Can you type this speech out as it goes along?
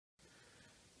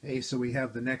Hey, so we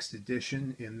have the next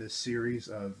edition in this series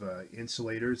of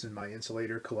insulators in my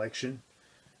insulator collection.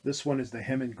 This one is the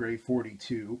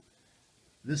Hemingray-42.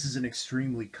 This is an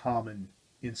extremely common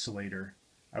insulator.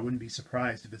 I wouldn't be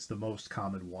surprised if it's the most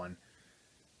common one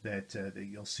that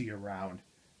you'll see around.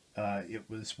 It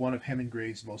was one of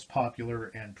Hemingway's most popular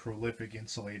and prolific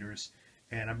insulators,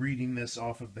 and I'm reading this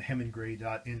off of the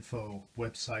Hemingray.info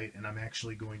website, and I'm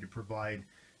actually going to provide,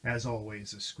 as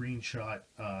always, a screenshot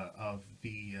of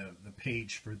the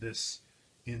page for this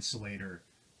insulator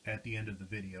at the end of the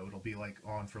video. It'll be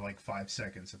on for 5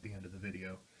 seconds at the end of the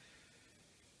video.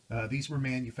 These were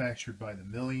manufactured by the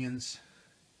millions,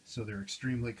 so they're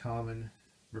extremely common.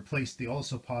 Replaced the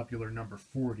also popular number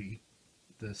 40,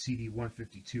 the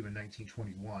CD-152 in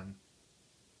 1921.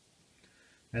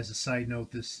 As a side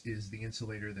note, this is the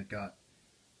insulator that got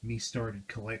me started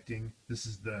collecting. This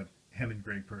is the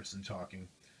Hemingray person talking.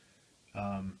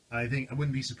 I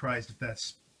wouldn't be surprised if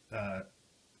that's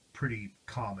pretty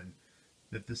common,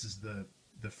 that this is the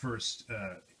first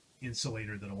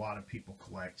insulator that a lot of people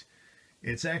collect.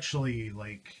 It's actually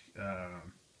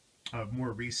a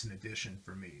more recent addition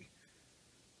for me.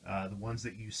 The ones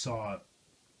that you saw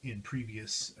in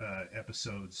previous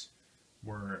episodes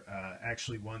were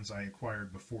actually ones I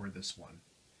acquired before this one.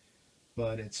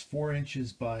 But it's 4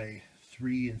 inches by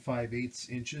 3 5/8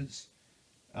 inches.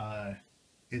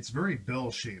 It's very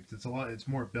bell-shaped. It's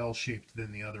more bell-shaped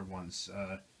than the other ones.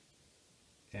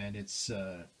 And it's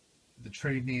the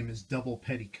trade name is Double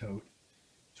Petticoat,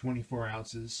 24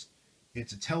 ounces.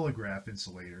 It's a telegraph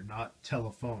insulator, not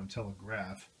telephone,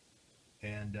 telegraph.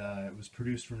 And it was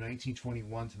produced from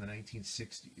 1921 to the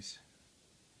 1960s.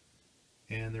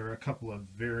 And there are a couple of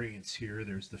variants here.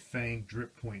 There's the Fang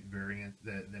drip point variant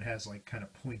that has kind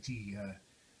of pointy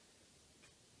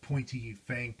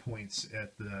fang points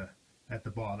at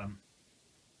the bottom.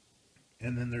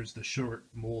 And then there's the short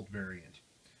mold variant.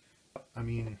 I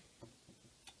mean,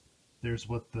 there's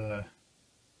what the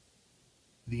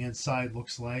inside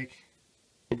looks like.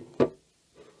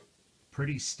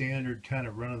 Pretty standard kind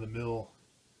of run-of-the-mill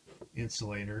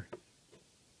insulator.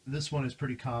 This one is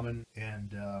pretty common,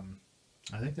 and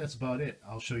I think that's about it.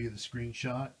 I'll show you the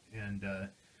screenshot, and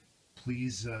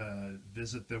please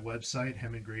visit the website,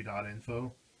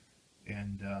 Hemingray.info,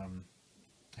 and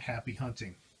happy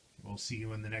hunting. We'll see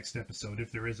you in the next episode,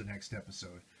 if there is a next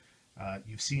episode.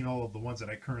 You've seen all of the ones that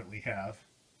I currently have.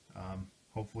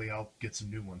 Hopefully I'll get some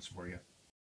new ones for you.